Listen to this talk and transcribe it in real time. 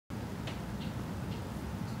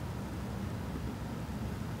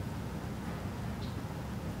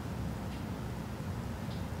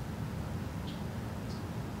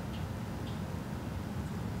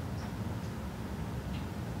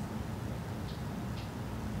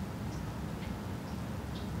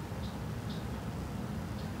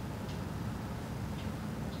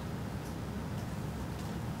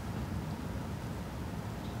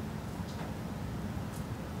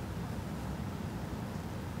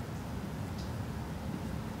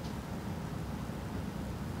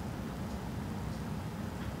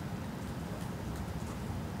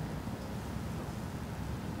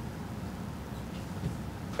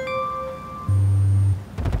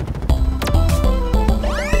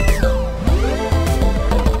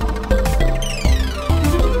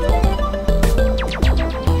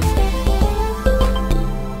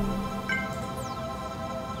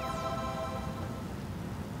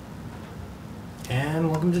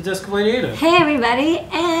the desk of LADYADA. Hey everybody,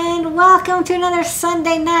 and welcome to another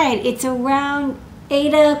Sunday night. It's around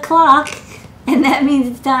 8 o'clock, and that means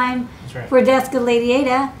it's time for Desk of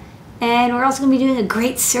LADYADA. And we're also going to be doing a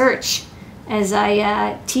great search as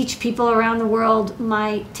I teach people around the world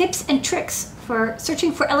my tips and tricks for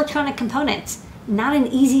searching for electronic components. Not an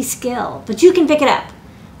easy skill, but you can pick it up.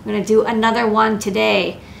 We're going to do another one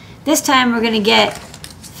today. This time we're going to get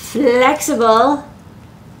flexible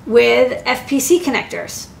with FPC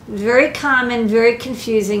connectors. Very common, very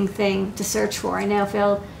confusing thing to search for. I know,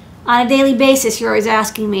 Phil, on a daily basis you're always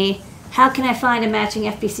asking me, how can I find a matching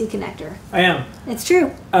FPC connector? I am. It's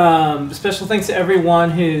true. Special thanks to everyone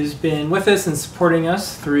who's been with us and supporting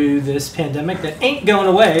us through this pandemic that ain't going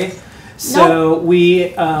away. So we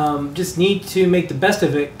just need to make the best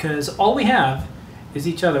of it, because all we have is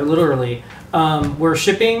each other, literally. We're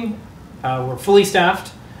shipping, we're fully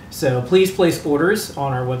staffed. So please place orders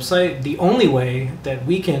on our website. The only way that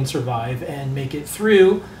we can survive and make it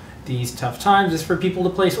through these tough times is for people to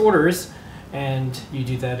place orders, and you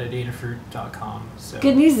do that at Adafruit.com. So.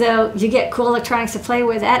 Good news though, you get cool electronics to play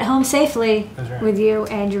with at home safely. That's right. With you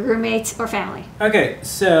and your roommates or family. Okay,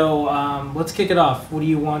 so let's kick it off. What do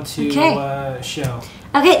you want to show?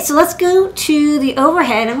 Okay, so let's go to the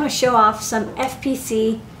overhead. I'm going to show off some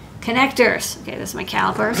FPC connectors. Okay, this is my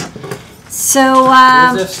calipers. So,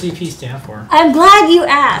 what does FCP stand for? I'm glad you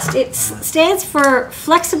asked. It stands for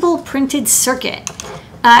Flexible Printed Circuit,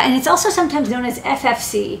 and it's also sometimes known as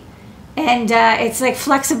FFC, and it's like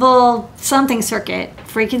flexible something circuit,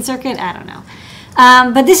 freaking circuit, I don't know.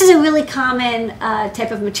 But this is a really common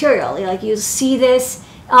type of material. Like, you'll see this,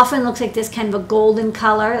 often looks like this kind of a golden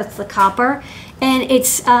color, that's the copper, and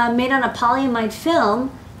it's made on a polyamide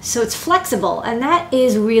film. So it's flexible, and that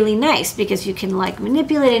is really nice because you can like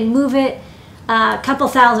manipulate and move it a couple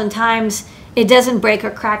thousand times. It doesn't break or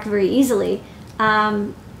crack very easily.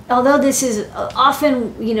 Although this is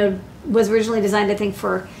often, was originally designed, I think,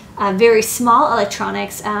 for very small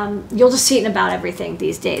electronics, you'll just see it in about everything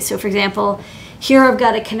these days. So for example, here I've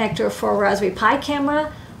got a connector for a Raspberry Pi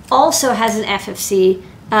camera, also has an FFC.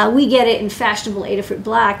 We get it in fashionable Adafruit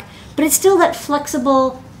black, but it's still that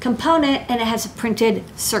flexible component, and it has a printed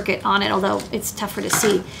circuit on it, although it's tougher to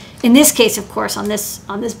see. In this case, of course, on this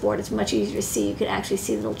board, it's much easier to see. You can actually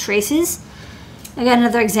see the little traces. I got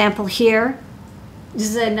another example here. This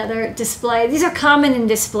is another display. These are common in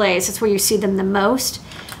displays. That's where you see them the most.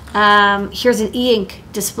 Here's an e-ink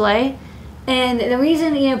display, and the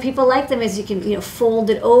reason people like them is you can fold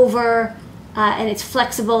it over, and it's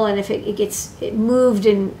flexible, and if it gets moved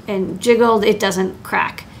and jiggled, it doesn't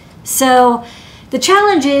crack. So the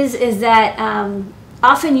challenge is that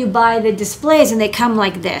often you buy the displays and they come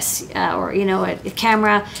like this, or a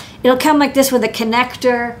camera. It'll come like this with a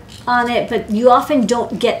connector on it, but you often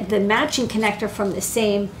don't get the matching connector from the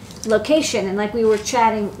same location. And like we were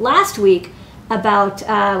chatting last week about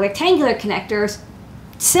rectangular connectors,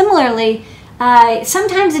 similarly,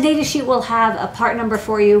 sometimes the data sheet will have a part number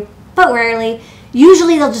for you, but rarely.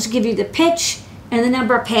 Usually they'll just give you the pitch and the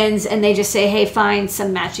number of pins, and they just say, hey, find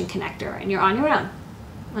some matching connector, and you're on your own.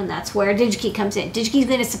 And that's where DigiKey comes in. DigiKey is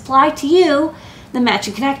going to supply to you the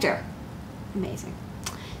matching connector. Amazing.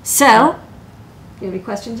 So, do you have any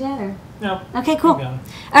questions yet? Or? No. Okay, cool. All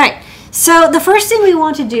right. So the first thing we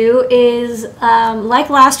want to do is, like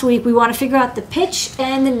last week, we want to figure out the pitch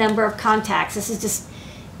and the number of contacts. This is just,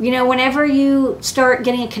 whenever you start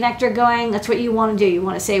getting a connector going, that's what you want to do. You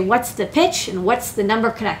want to say, what's the pitch and what's the number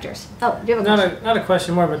of connectors? Oh, do you have a question? Not a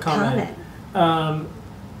question, more of a comment.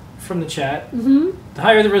 From the chat. The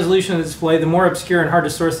higher the resolution of the display, the more obscure and hard to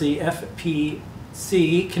source the FPC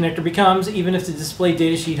connector becomes, even if the display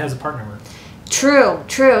datasheet has a part number. True,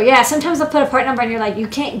 true. Yeah, sometimes they'll put a part number and you're like, you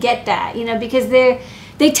can't get that, because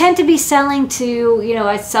they tend to be selling to,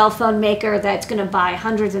 a cell phone maker that's going to buy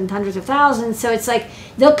hundreds and hundreds of thousands. So it's like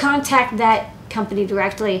they'll contact that company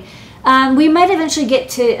directly. We might eventually get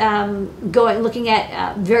to looking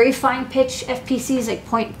at very fine pitch FPCs like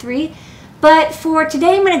 0.3. But for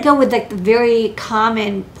today, I'm going to go with like the very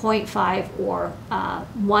common 0.5 or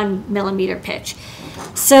 1 millimeter pitch.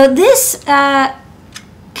 So this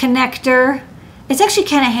connector, it's actually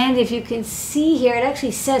kind of handy. If you can see here, it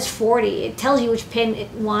actually says 40. It tells you which pin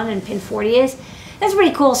 1 and pin 40 is. That's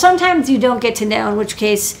pretty cool. Sometimes you don't get to know in which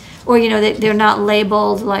case, or they're not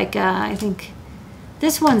labeled. Like I think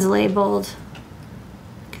this one's labeled.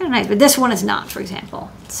 Kind of nice, but this one is not, for example.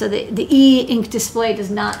 So the e-ink display does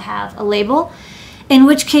not have a label. In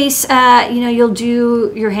which case, you'll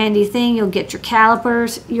do your handy thing. You'll get your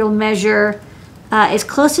calipers. You'll measure as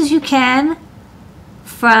close as you can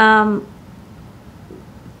from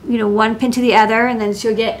one pin to the other, and then so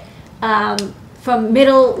you'll get from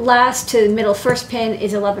middle last to middle first pin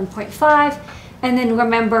is 11.5. And then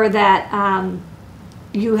remember that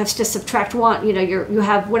you have to subtract 1. You know, you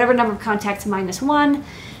have whatever number of contacts minus 1.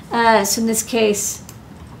 So in this case,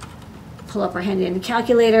 pull up our handy dandy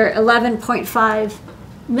calculator. 11.5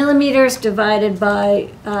 millimeters divided by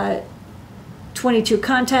 22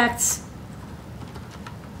 contacts.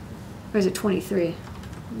 Or is it 23? It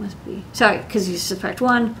must be. Sorry, because you subtract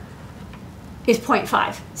 1 is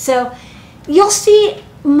 0.5. So you'll see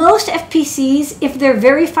most FPCs, if they're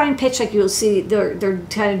very fine pitch, like you'll see they're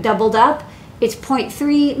kind of doubled up, it's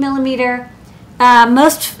 0.3 millimeter.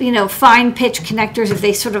 Most, you know, fine pitch connectors, if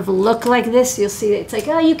they sort of look like this, you'll see it's like,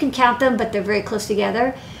 oh, you can count them, but they're very close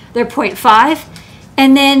together. They're 0.5.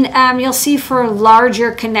 And then you'll see for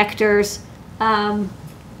larger connectors,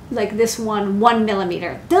 like this one, 1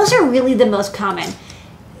 millimeter. Those are really the most common.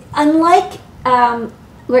 Unlike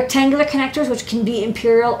rectangular connectors, which can be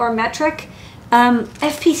imperial or metric,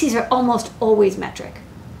 FPCs are almost always metric.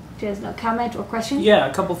 Do you guys know comment or question? Yeah,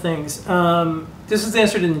 a couple things. This is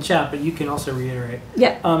answered in the chat, but you can also reiterate.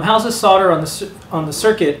 Yeah. How's the solder on the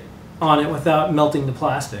circuit on it without melting the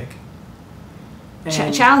plastic?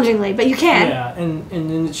 Challengingly, but you can. Yeah, and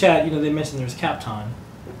in the chat, you know, they mentioned there's Kapton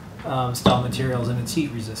style materials and it's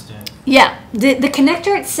heat resistant. Yeah, the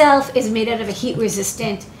connector itself is made out of a heat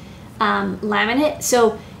resistant laminate,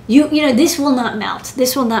 so you know this will not melt.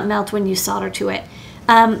 This will not melt when you solder to it.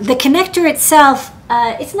 The connector itself,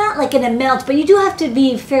 it's not like gonna melt, but you do have to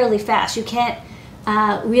be fairly fast. You can't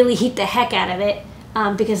really heat the heck out of it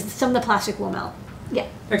because some of the plastic will melt. Yeah.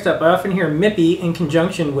 Next up, I often hear MIPI in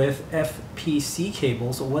conjunction with FPC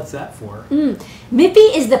cables. What's that for?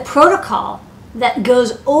 MIPI is the protocol that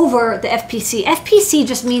goes over the FPC. FPC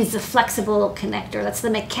just means the flexible connector. That's the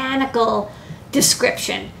mechanical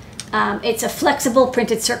description. It's a flexible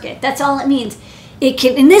printed circuit. That's all it means. It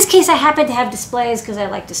can, in this case, I happen to have displays because I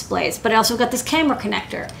like displays, but I also got this camera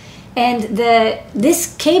connector. And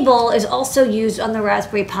this cable is also used on the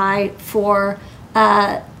Raspberry Pi for,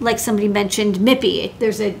 like somebody mentioned, MIPI.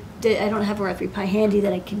 I don't have a Raspberry Pi handy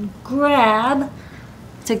that I can grab.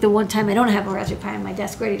 It's like the one time I don't have a Raspberry Pi on my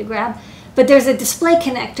desk ready to grab. But there's a display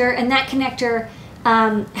connector, and that connector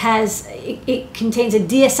it contains a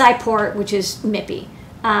DSI port, which is MIPI.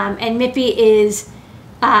 And MIPI is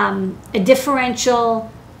a differential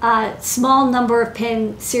small number of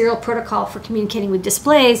pin serial protocol for communicating with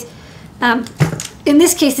displays. In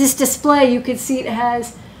this case, this display, you can see it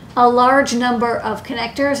has a large number of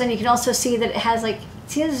connectors, and you can also see that it has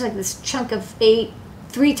there's like this chunk of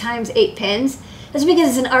 3 times 8 pins. That's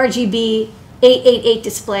because it's an RGB 888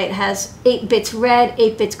 display. It has 8 bits red,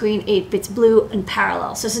 8 bits green, 8 bits blue in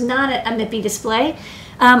parallel. So it's not a MIPI display.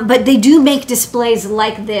 But they do make displays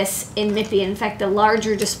like this in MIPI. In fact, the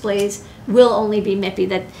larger displays will only be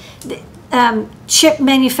MIPI. Chip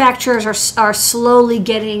manufacturers are slowly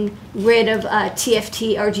getting rid of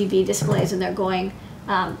TFT RGB displays, and they're going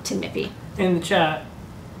to MIPI. In the chat,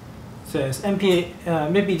 it says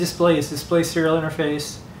MIPI display is display serial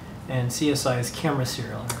interface, and CSI is camera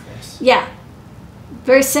serial interface. Yeah,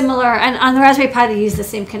 very similar. And on the Raspberry Pi, they use the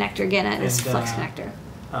same connector again, this flex connector.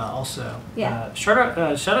 Also, yeah. Shout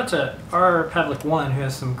out to our Pavlik 1 who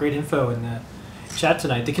has some great info in the chat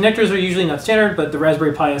tonight. The connectors are usually not standard, but the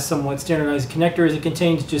Raspberry Pi has somewhat standardized connectors it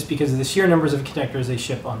contains just because of the sheer numbers of connectors they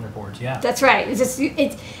ship on their boards. Yeah, that's right.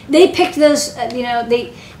 They picked those.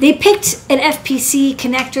 They picked an FPC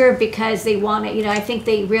connector because they want it. I think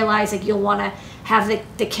they realize you'll want to have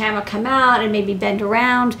the camera come out and maybe bend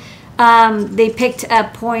around. They picked a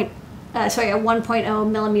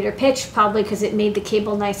 1.0 millimeter pitch, probably because it made the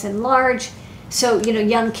cable nice and large, so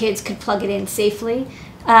young kids could plug it in safely.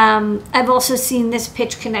 I've also seen this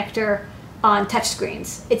pitch connector on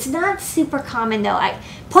touchscreens. It's not super common though.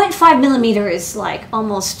 0.5 millimeter is like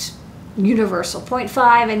almost universal.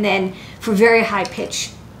 0.5, and then for very high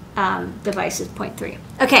pitch devices, 0.3.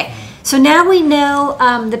 Okay, so now we know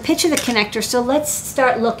the pitch of the connector. So let's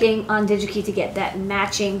start looking on DigiKey to get that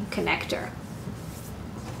matching connector.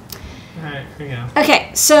 All right, here we go.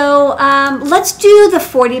 Okay, so let's do the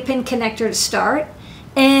 40-pin connector to start.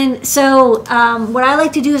 And so what I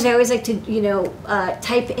like to do is I always like to,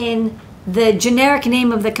 type in the generic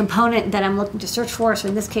name of the component that I'm looking to search for. So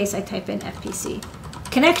in this case, I type in FPC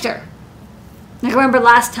connector. Like remember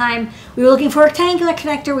last time we were looking for a rectangular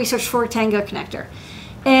connector, we searched for rectangular connector.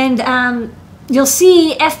 And you'll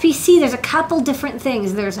see FPC, there's a couple different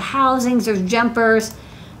things. There's housings, there's jumpers.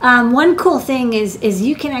 One cool thing is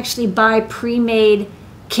you can actually buy pre-made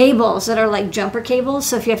cables that are like jumper cables.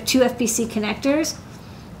 So if you have 2 FPC connectors,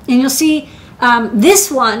 and you'll see this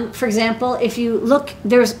one, for example, if you look,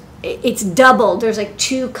 it's doubled. There's like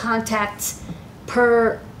 2 contacts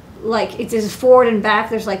per, like it is forward and back.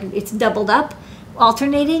 There's like, it's doubled up,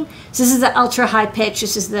 alternating. So this is the ultra high pitch.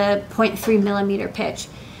 This is the 0.3 millimeter pitch.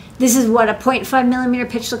 This is what a 0.5 millimeter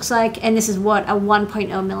pitch looks like, and this is what a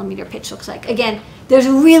 1.0 millimeter pitch looks like. Again, there's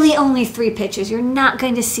really only 3 pitches. You're not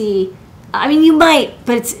going to see, I mean, you might,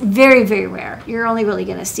 but it's very, very rare. You're only really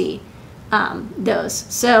going to see those.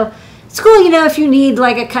 So it's cool, you know, if you need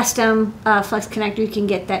like a custom flex connector, you can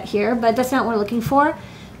get that here, but that's not what we're looking for.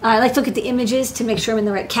 I like to look at the images to make sure I'm in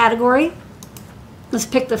the right category. Let's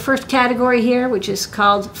pick the first category here, which is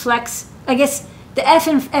called flex. I guess the F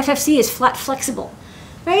in FFC is flat flexible.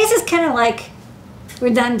 But I guess it's kind of like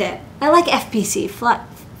redundant. I like FPC, flat,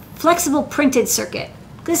 flexible printed circuit.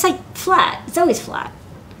 Because it's like flat. It's always flat.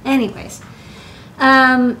 Anyways.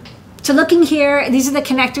 So looking here, these are the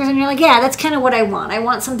connectors, and you're like, yeah, that's kind of what I want. I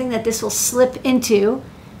want something that this will slip into.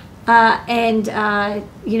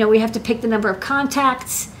 You know, we have to pick the number of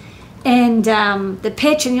contacts and the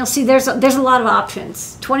pitch, and you'll see there's a lot of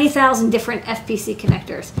options. 20,000 different FPC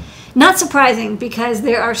connectors. Not surprising, because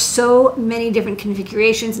there are so many different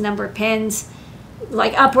configurations, number of pins,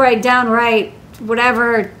 like upright, downright,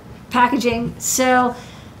 whatever, packaging. So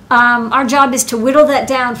our job is to whittle that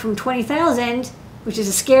down from 20,000, which is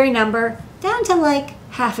a scary number, down to like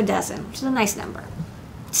half a dozen, which is a nice number.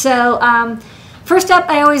 So first up,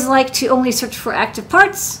 I always like to only search for active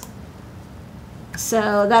parts.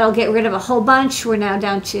 So that'll get rid of a whole bunch. We're now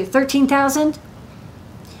down to 13,000.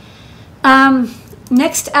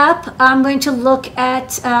 Next up, I'm going to look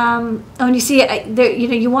at, when you see, you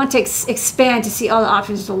know, you want to expand to see all the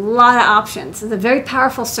options. There's a lot of options. It's a very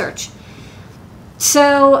powerful search.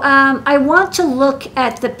 So I want to look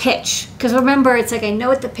at the pitch, because remember, it's like I know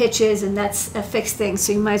what the pitch is, and that's a fixed thing,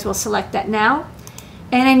 so you might as well select that now.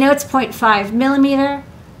 And I know it's 0.5 millimeter,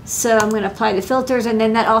 so I'm going to apply the filters, and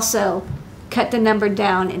then that also cut the number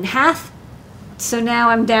down in half. So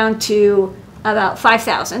now I'm down to about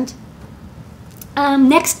 5,000.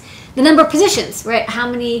 Next, the number of positions, right?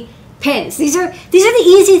 How many pins? These are the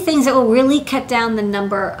easy things that will really cut down the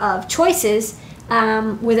number of choices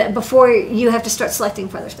with it before you have to start selecting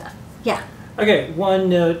for other stuff. Yeah. Okay, one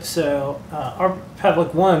note. So our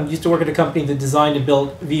Pavlik 1 used to work at a company that designed and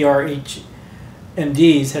built VR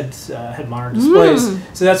HMDs, head monitor displays.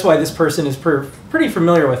 So that's why this person is pretty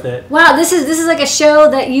familiar with it. Wow, this is like a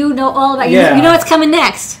show that you know all about. Yeah. You know what's coming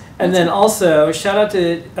next. And then also, shout out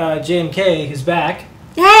to JMK, who's back.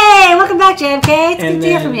 Hey, welcome back, JMK. It's good to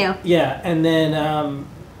hear from you. Yeah, and then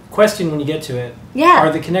question when you get to it. Yeah.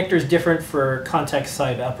 Are the connectors different for contact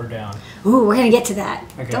side up or down? Ooh, we're going to get to that.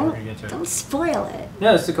 Okay, we're going to get to it. Don't spoil it.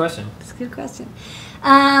 No, that's the question. That's a good question.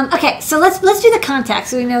 Okay, so let's do the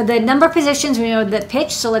contacts. So we know the number of positions, we know the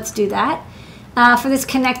pitch, so let's do that. For this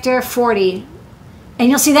connector, 40. And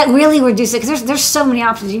you'll see that really reduces it, because there's so many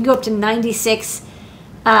options. You can go up to 96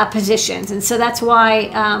 positions, and so that's why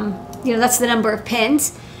you know, that's the number of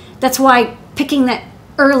pins. That's why picking that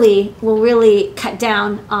early will really cut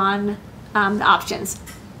down on the options.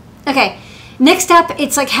 Okay, next up,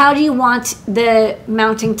 it's like, how do you want the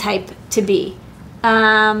mounting type to be?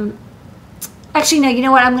 Actually, no, you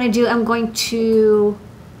know what I'm going to do? I'm going to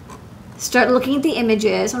start looking at the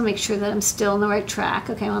images. I want to make sure that I'm still on the right track.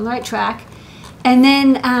 Okay, I'm on the right track. And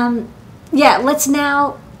then, yeah, let's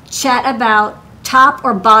now chat about top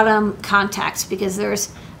or bottom contacts, because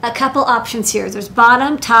there's a couple options here. There's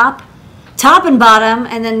bottom, top and bottom,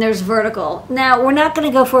 and then there's vertical. Now, we're not going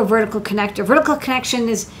to go for a vertical connector. Vertical connection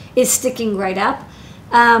is sticking right up.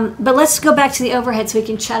 But let's go back to the overhead so we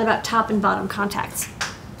can chat about top and bottom contacts.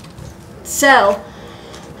 So,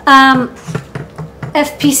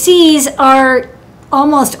 FPCs are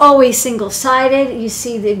almost always single-sided. You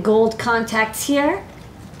see the gold contacts here.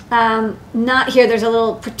 Not here. There's a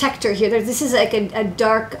little protector here. This is like a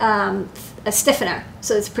dark a stiffener,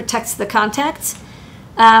 so this protects the contacts.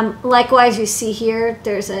 Likewise, you see here,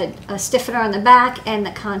 there's a stiffener on the back and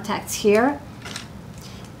the contacts here.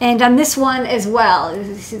 And on this one as well,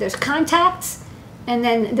 you see there's contacts and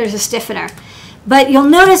then there's a stiffener. But you'll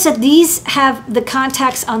notice that these have the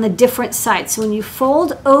contacts on the different sides. So when you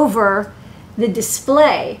fold over the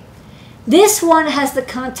display, this one has the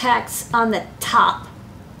contacts on the top.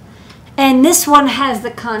 And this one has the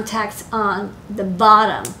contacts on the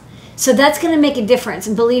bottom. So that's going to make a difference.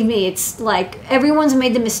 And believe me, it's like everyone's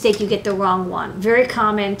made the mistake, you get the wrong one. Very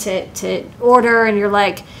common to order and you're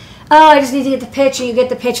like, oh, I just need to get the pitch, and you get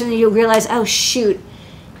the pitch and then you realize, oh shoot,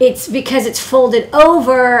 it's because it's folded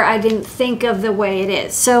over, I didn't think of the way it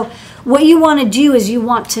is. So what you want to do is you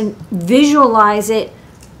want to visualize it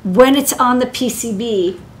when it's on the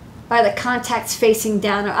PCB. Are the contacts facing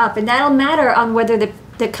down or up? And that'll matter on whether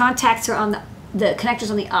the contacts are on the the connectors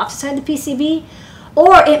on the opposite side of the PCB,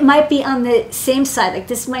 or it might be on the same side. Like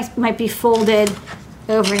this might be folded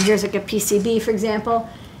over, and here's like a PCB, for example.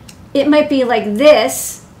 It might be like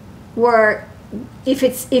this, where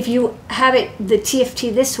if you have it the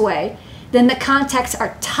TFT this way, then the contacts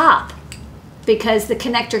are top, because the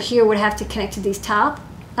connector here would have to connect to these top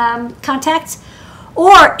contacts.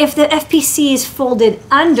 Or if the FPC is folded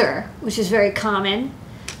under, which is very common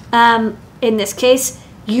in this case,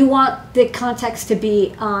 you want the contacts to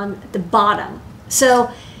be on the bottom.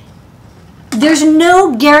 So there's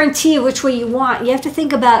no guarantee of which way you want. You have to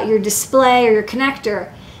think about your display or your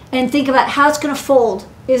connector and think about how it's going to fold.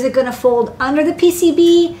 Is it going to fold under the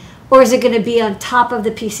PCB, or is it going to be on top of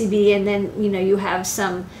the PCB, and then you have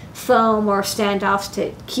some foam or standoffs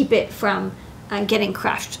to keep it from getting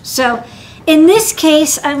crushed. So in this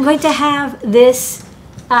case, I'm going to have this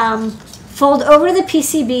fold over to the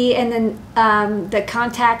PCB, and then the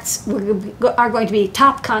contacts are going to be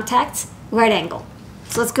top contacts, right angle.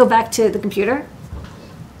 So let's go back to the computer.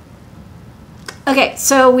 Okay,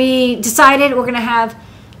 so we decided we're going to have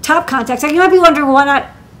top contacts. You might be wondering, why not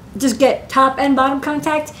just get top and bottom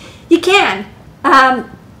contact? You can.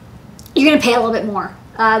 You're going to pay a little bit more.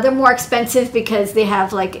 They're more expensive because they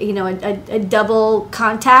have like a double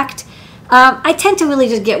contact. I tend to really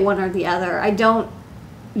just get one or the other. I don't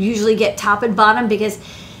usually get top and bottom, because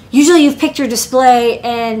usually you've picked your display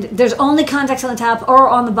and there's only contacts on the top or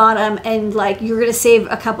on the bottom, and like you're going to save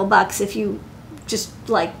a couple bucks if you just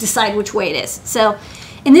like decide which way it is. So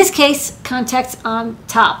in this case, contacts on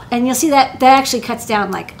top, and you'll see that that actually cuts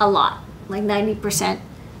down like a lot, like 90%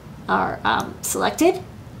 are selected.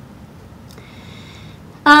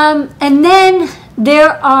 And then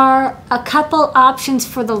there are a couple options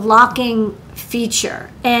for the locking feature,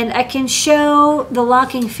 and I can show the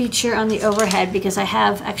locking feature on the overhead because I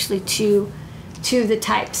have actually two of the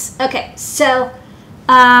types. Okay, so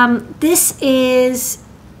this is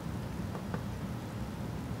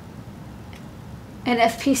an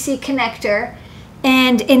FPC connector,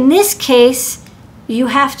 and in this case you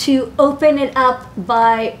have to open it up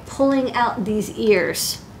by pulling out these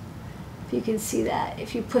ears. If you can see that,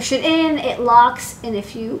 if you push it in, it locks, and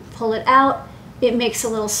if you pull it out, it makes a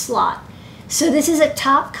little slot. So this is a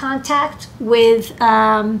top contact with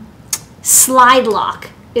slide lock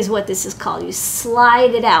is what this is called. You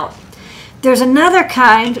slide it out. There's another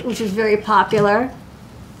kind which is very popular,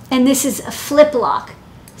 and this is a flip lock.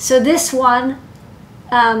 So this one,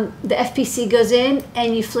 the FPC goes in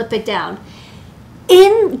and you flip it down.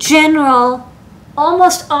 In general,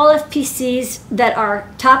 almost all FPCs that are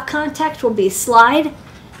top contact will be slide,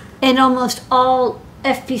 and almost all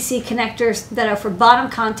FPC connectors that are for bottom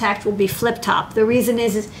contact will be flip top. The reason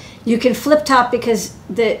is you can flip top because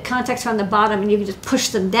the contacts are on the bottom and you can just push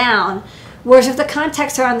them down, whereas if the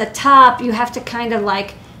contacts are on the top, you have to kind of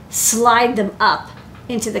like slide them up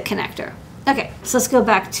into the connector. Okay, so let's go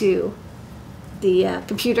back to the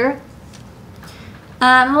computer.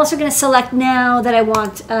 I'm also going to select now that I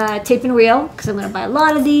want tape and reel, because I'm going to buy a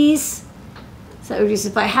lot of these. So that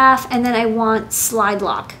reduces by half. And then I want slide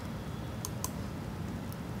lock.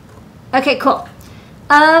 Okay, cool.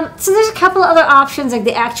 So there's a couple of other options, like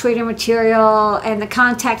the actuator material and the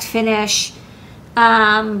contact finish.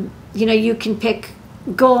 You can pick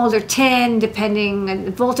gold or tin, depending on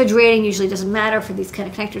the voltage rating. Usually doesn't matter for these kind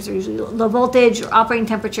of connectors. They're usually low voltage or operating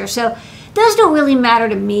temperature. So those don't really matter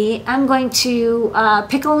to me. I'm going to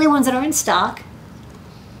pick only ones that are in stock.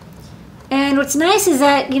 And what's nice is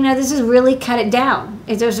that, this is really cut it down.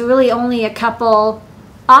 There's really only a couple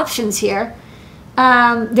options here.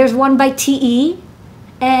 There's one by TE,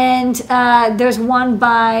 and there's one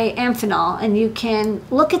by Amphenol. And you can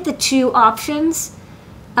look at the two options.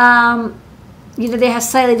 They have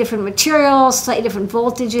slightly different materials, slightly different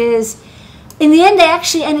voltages. In the end, I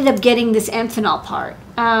actually ended up getting this Amphenol part.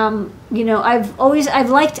 I've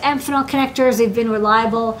liked Amphenol connectors. They've been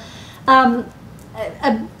reliable. A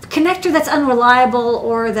connector that's unreliable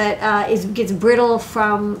or that gets brittle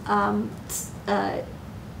from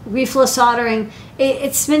reflow soldering,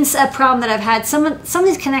 it's been a problem that I've had. Some of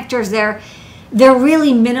these connectors, they're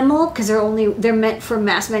really minimal because they're meant for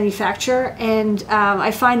mass manufacture, and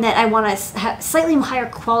I find that I want a slightly higher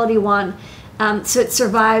quality one. So it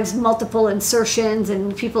survives multiple insertions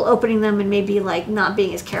and people opening them and maybe like not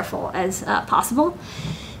being as careful as possible.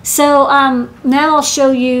 So now I'll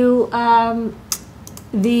show you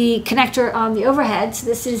the connector on the overhead. So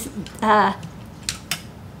this is that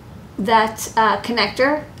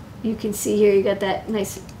connector. You can see here you got that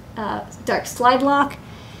nice dark slide lock.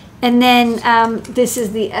 And then this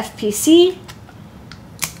is the FPC.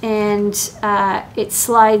 and it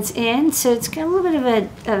slides in. So it's got a little bit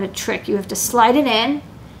of a trick. You have to slide it in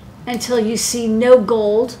until you see no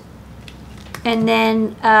gold. And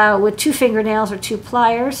then with 2 fingernails or 2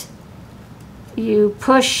 pliers, you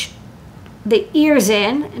push the ears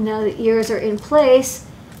in, and now the ears are in place,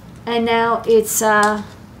 and now it's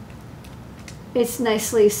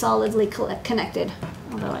nicely, solidly connected.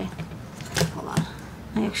 Although hold on,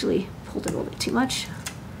 I actually pulled it a little bit too much.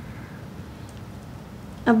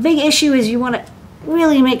 A big issue is you want to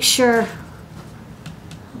really make sure.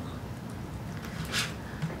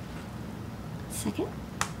 Second.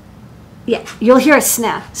 Yeah, you'll hear a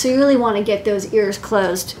snap. So you really want to get those ears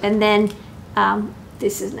closed, and then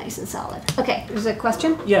this is nice and solid. Okay, there's a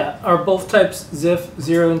question? Yeah, are both types ZIF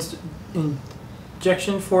zero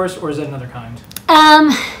injection force, or is that another kind?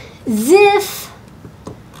 ZIF,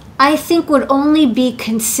 I think, would only be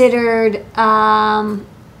considered.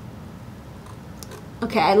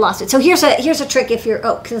 Okay, I lost it. So here's a trick if you're.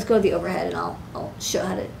 Oh, let's go to the overhead, and I'll show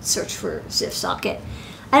how to search for ZIF socket.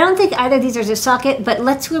 I don't think either of these are ZIF socket, but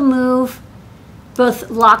let's remove both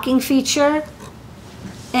locking feature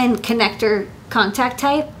and connector contact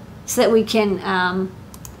type so that we can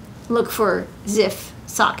look for ZIF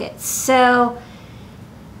sockets. So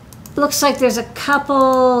looks like there's a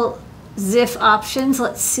couple ZIF options.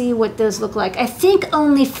 Let's see what those look like. I think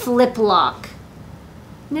only flip lock.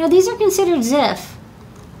 No, these are considered ZIF.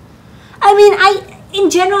 I mean, in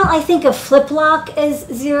general, I think of flip lock as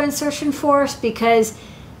zero insertion force because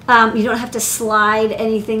you don't have to slide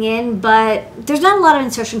anything in, but there's not a lot of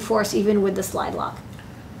insertion force even with the slide lock.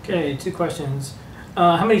 Okay, 2 questions.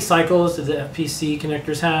 How many cycles do the FPC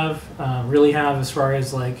connectors have? Really have as far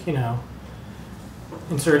as like, you know,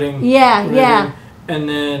 inserting? Yeah, yeah. And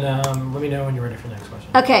then let me know when you're ready for the next question.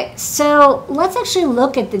 Okay, so let's actually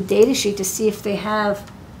look at the data sheet to see if they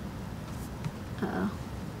have.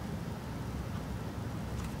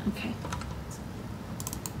 Okay.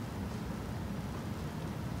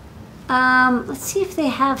 Let's see if they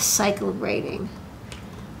have cycle rating.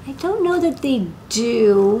 I don't know that they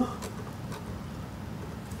do.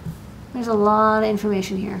 There's a lot of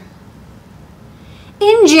information here.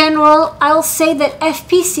 In general, I'll say that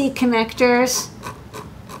FPC connectors,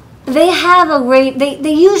 they have a rate,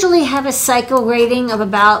 they usually have a cycle rating of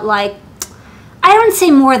about like, I don't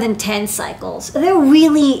say more than 10 cycles. They're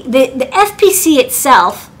really, the FPC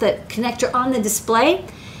itself, the connector on the display,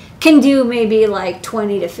 can do maybe like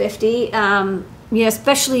 20 to 50, you know,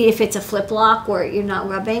 especially if it's a flip lock where you're not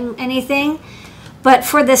rubbing anything. But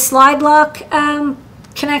for the slide lock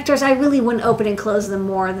connectors, I really wouldn't open and close them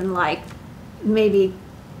more than like maybe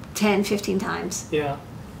 10, 15 times. Yeah,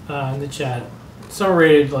 in the chat. Some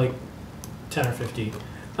rated like 10 or 50.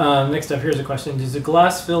 Next up, here's a question. Does the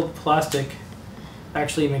glass-filled plastic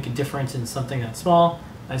actually make a difference in something that small?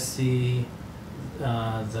 I see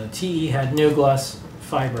the TE had no glass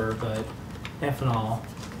fiber, but ethanol.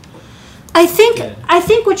 I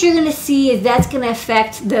think what you're going to see is that's going to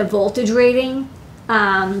affect the voltage rating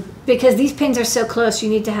because these pins are so close. You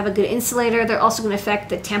need to have a good insulator. They're also going to affect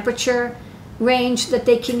the temperature range that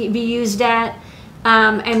they can be used at,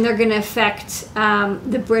 and they're going to affect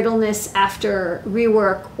the brittleness after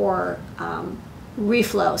rework or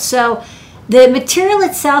reflow. So the material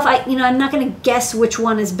itself, I'm not going to guess which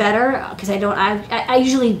one is better because I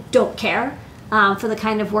usually don't care for the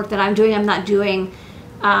kind of work that I'm doing. I'm not doing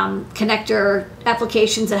connector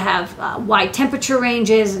applications that have wide temperature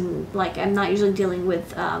ranges, and like I'm not usually dealing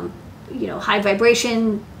with high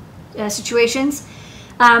vibration situations.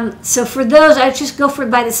 So for those, I just go for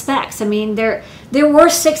it by the specs. I mean, there were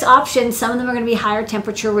 6 options. Some of them are going to be higher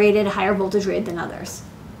temperature rated, higher voltage rated than others.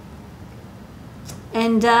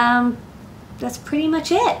 And that's pretty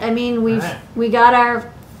much it. I mean, we got our.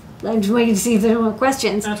 I'm just waiting to see if there are more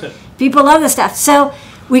questions. That's it. People love this stuff. So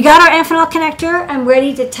we got our Amphenol connector. I'm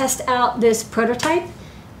ready to test out this prototype.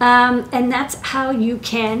 And that's how you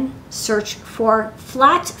can search for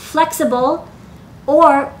flat, flexible,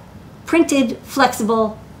 or printed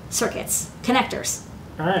flexible circuits, connectors.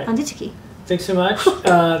 All right. On DigiKey. Thanks so much.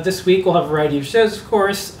 This week we'll have a variety of shows, of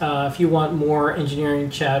course. If you want more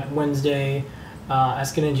engineering chat Wednesday,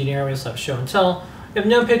 Ask an Engineer, we also have Show and Tell. We have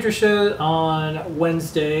No Picture Show on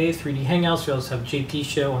Wednesday, 3D Hangouts. We also have JP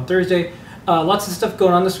Show on Thursday. Lots of stuff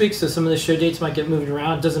going on this week, so some of the show dates might get moved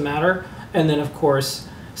around. It doesn't matter. And then, of course,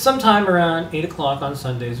 sometime around 8 o'clock on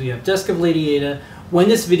Sundays, we have Desk of LADYADA. When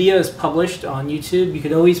this video is published on YouTube, you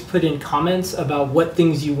can always put in comments about what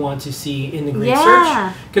things you want to see in the grade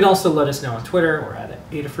search. You can also let us know on Twitter or at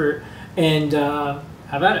Adafruit. And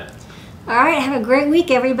have at it. All right. Have a great week,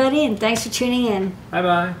 everybody, and thanks for tuning in.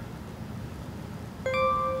 Bye-bye.